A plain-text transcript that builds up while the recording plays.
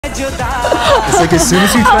It's like as soon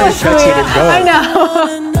as you try to catch it, it goes. I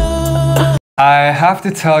know. I have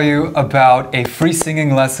to tell you about a free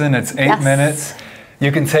singing lesson. It's 8 minutes.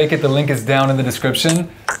 You can take it. The link is down in the description.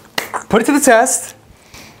 Put it to the test.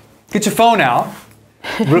 Get your phone out.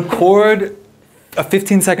 Record a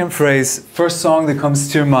 15-second phrase, first song that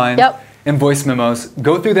comes to your mind in voice memos.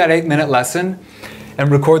 Go through that 8-minute lesson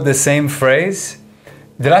and record the same phrase.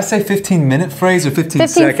 Did I say 15-minute phrase or 15 second?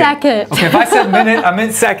 15 second. Okay, if I said minute, I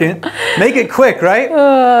meant second. Make it quick, right?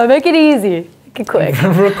 Make it easy. Make it quick.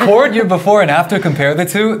 Record your before and after, compare the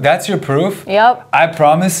two. That's your proof. Yep. I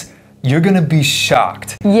promise you're gonna be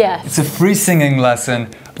shocked. Yes. It's a free singing lesson.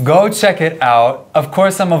 Go check it out. Of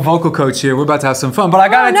course, I'm a vocal coach here. We're about to have some fun, but I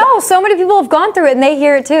gotta know. So many people have gone through it and they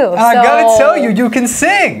hear it too. I gotta tell you, you can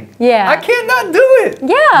sing. Yeah. I can't not do it.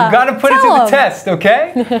 Yeah. You gotta put it to the test,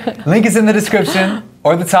 okay? Link is in the description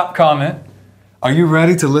or the top comment. Are you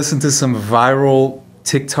ready to listen to some viral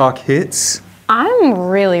TikTok hits? I'm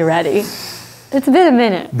really ready. It's been a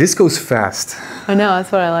minute. This goes fast. I know, that's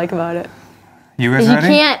what I like about it. You guys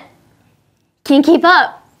ready? You can't keep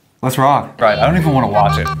up. Let's rock. Right, I don't even want to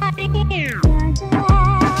watch it.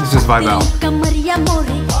 Let's just vibe out.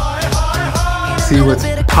 See what's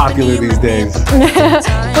popular these days.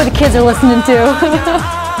 What the kids are listening to.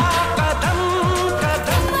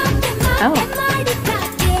 Oh.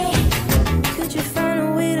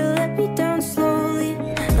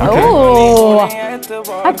 Okay. Oh,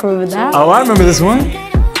 I approve of that. Oh, I remember this one.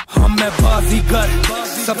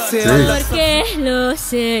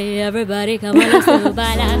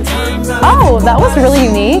 Oh, that was really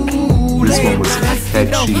unique. This one was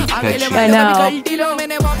catchy. I know.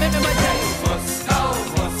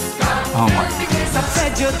 Oh my goodness.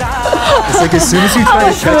 It's like as soon as you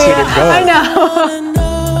try to catch it, it goes. I know.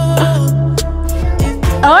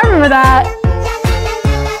 Oh, I remember that.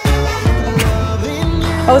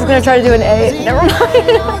 I was gonna try to do an A. Never mind.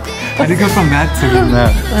 How did you go from that to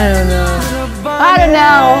that? I don't know. I don't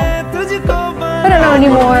know. I don't know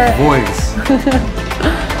anymore. Voice.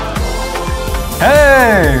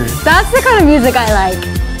 Hey! That's the kind of music I like.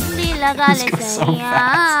 This goes so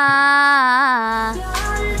fast.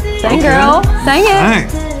 Sing, girl. Sing it.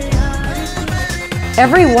 Thanks.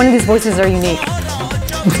 Every one of these voices are unique.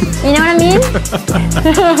 You know what I mean?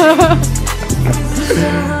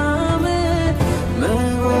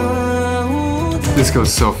 This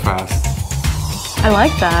goes so fast. I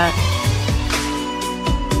like that.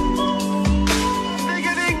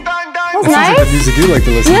 That was nice. Sounds like the music you like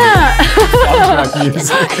to listen to. Yeah.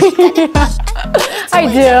 I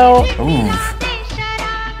do. Ooh.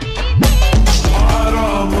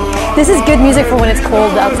 This is good music for when it's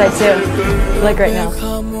cold outside too. Like right now.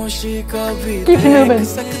 Keep it moving.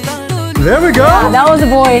 There we go. Yeah, that was a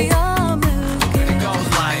voice.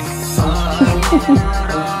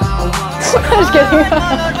 I'm just kidding.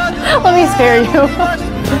 Let me spare you.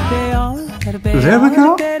 There we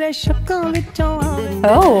go.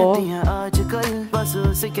 Oh.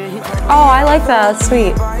 Oh, I like that. That's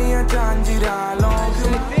sweet.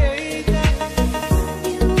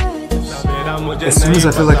 As soon as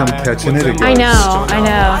I feel like I'm catching it, it goes. I know. I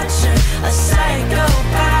know.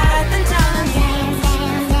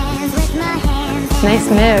 Nice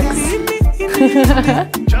mix.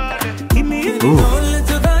 Ooh.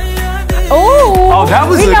 Oh, that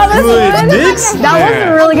was a good mix. That was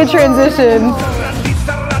a really good transition.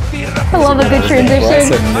 I love a good transition.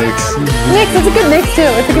 That's a mix. Mix, it's a good mix too.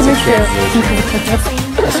 It's a good mix too.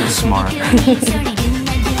 This is smart.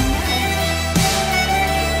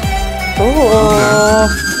 Ooh.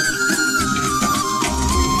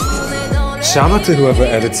 Shout out to whoever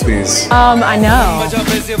edits these. I know.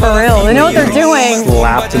 For real. They know what they're doing.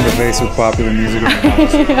 Slapped in the face with popular music.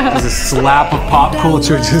 Yeah. There's a slap of pop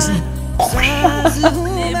culture just. Hey.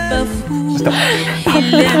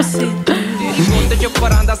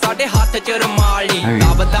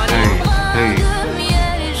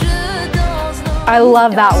 I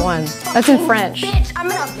love that one. That's in French.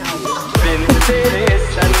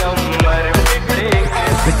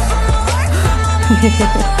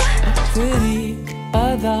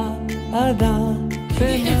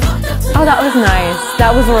 Oh, that was nice.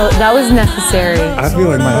 That was necessary. I feel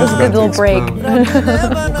like my That was a good little break.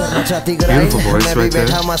 Beautiful voice right there.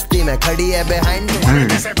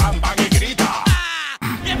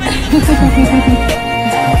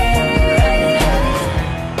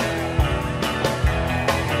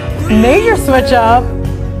 Major switch up.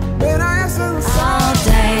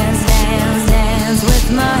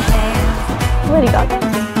 Lady Gaga.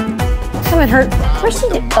 Haven't heard. Where's she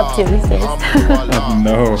up to these days?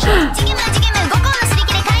 No.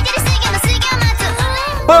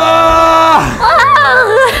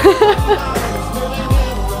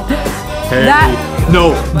 Hey. That.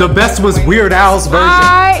 No, the best was Weird Al's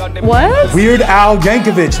version. What? Weird Al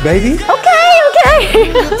Yankovic, baby.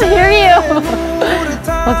 Okay. Hear you.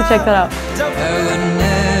 I'll have to check that out.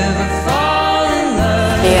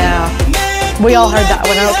 Yeah. We all heard that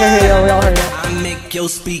one. I don't care who you are, we all heard it. Make your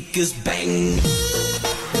speakers bang.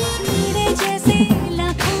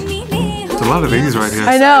 There's a lot of these right here.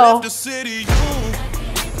 I know.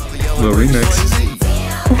 Little remix.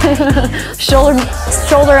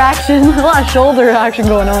 shoulder action. A lot of shoulder action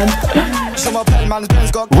going on.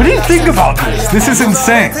 What do you think about this? This is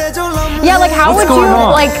insane. Yeah, like how What's would you going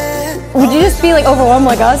on? like? Would you just be like overwhelmed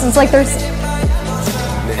like us? It's like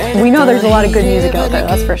we know there's a lot of good music out there.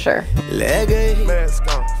 That's for sure.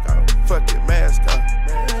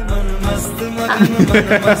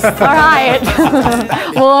 All right.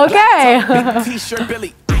 Well, okay. Oh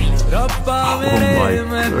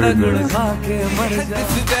my goodness.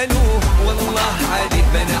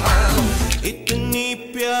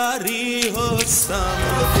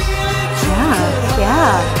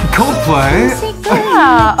 Yeah. Coldplay.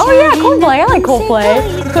 Yeah. Oh yeah, Coldplay. I like Coldplay.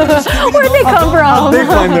 Where'd they come from? They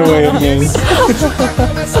find their way in this.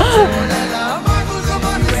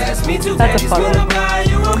 That's a fun one.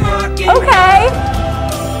 Okay.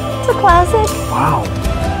 It's a classic. Wow.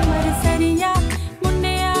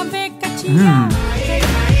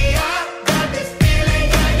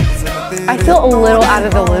 I feel a little out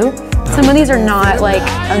of the loop. Some of these are not like,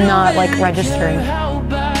 I'm not like registering.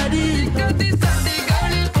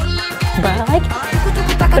 But I like it.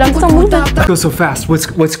 But I'm still moving. It goes so fast.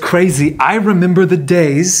 What's crazy, I remember the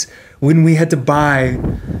days when we had to buy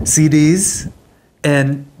CDs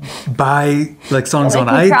and buy like songs on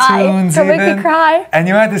iTunes Don't make me cry. and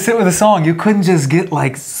you had to sit with a song. You couldn't just get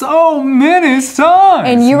like so many songs.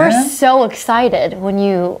 And you were man. so excited when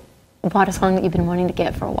you bought a song that you've been wanting to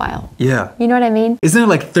get for a while. Yeah. You know what I mean? Isn't there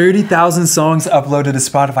like 30,000 songs uploaded to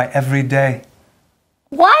Spotify every day?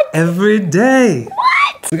 What? Every day.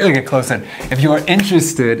 What? We gotta get close in. If you are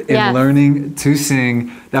interested in Yes. learning to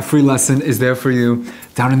sing, that free lesson is there for you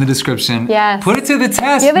down in the description. Yes. Put it to the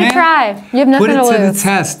test, Give it a man. try. You have nothing Put it to to the lose.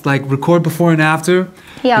 test. Like record before and after.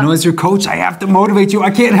 Yeah. You know, as your coach, I have to motivate you.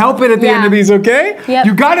 I can't help it at the end Yeah. of these, okay? Yep.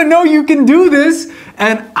 You gotta know you can do this.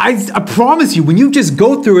 And I promise you, when you just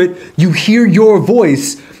go through it, you hear your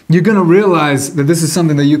voice, you're gonna realize that this is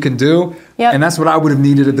something that you can do. Yep. And that's what I would have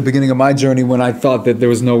needed at the beginning of my journey when I thought that there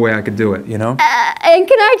was no way I could do it, you know? And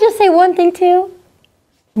can I just say one thing too?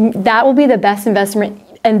 That will be the best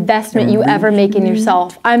investment you ever make in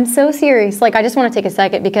yourself. I'm so serious. Like, I just want to take a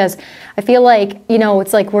second because I feel like, you know,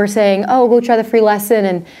 it's like we're saying, oh, go try the free lesson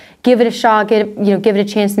and give it a shot, give it a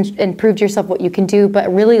chance and prove to yourself what you can do.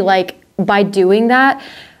 But really, like, by doing that,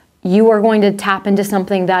 you are going to tap into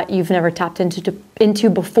something that you've never tapped into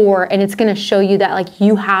before, and it's going to show you that like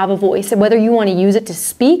you have a voice, and whether you want to use it to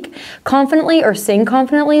speak confidently or sing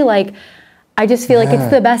confidently, like I just feel like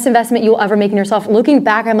it's the best investment you'll ever make in yourself. Looking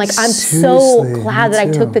back, I'm like, I'm so Seriously, glad that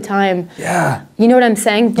me I took too. the time. Yeah. You know what I'm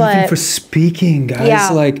saying? But Even for speaking, guys, Yeah.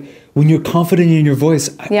 like when you're confident in your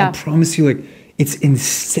voice, I Yeah. promise you, like it's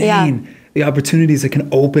insane the opportunities that can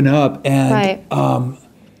open up, and Right.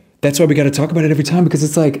 that's why we got to talk about it every time because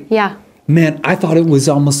it's like, yeah. man, I thought it was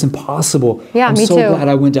almost impossible. Yeah, I'm me so too. glad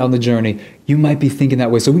I went down the journey. You might be thinking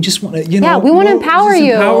that way, so we just want to, you know, we wanna empower just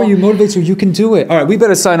you. empower you, motivate you. You can do it. All right, we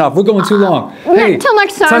better sign off. We're going too long. Till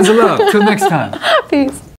next time. Tons of love. Till next time. Peace.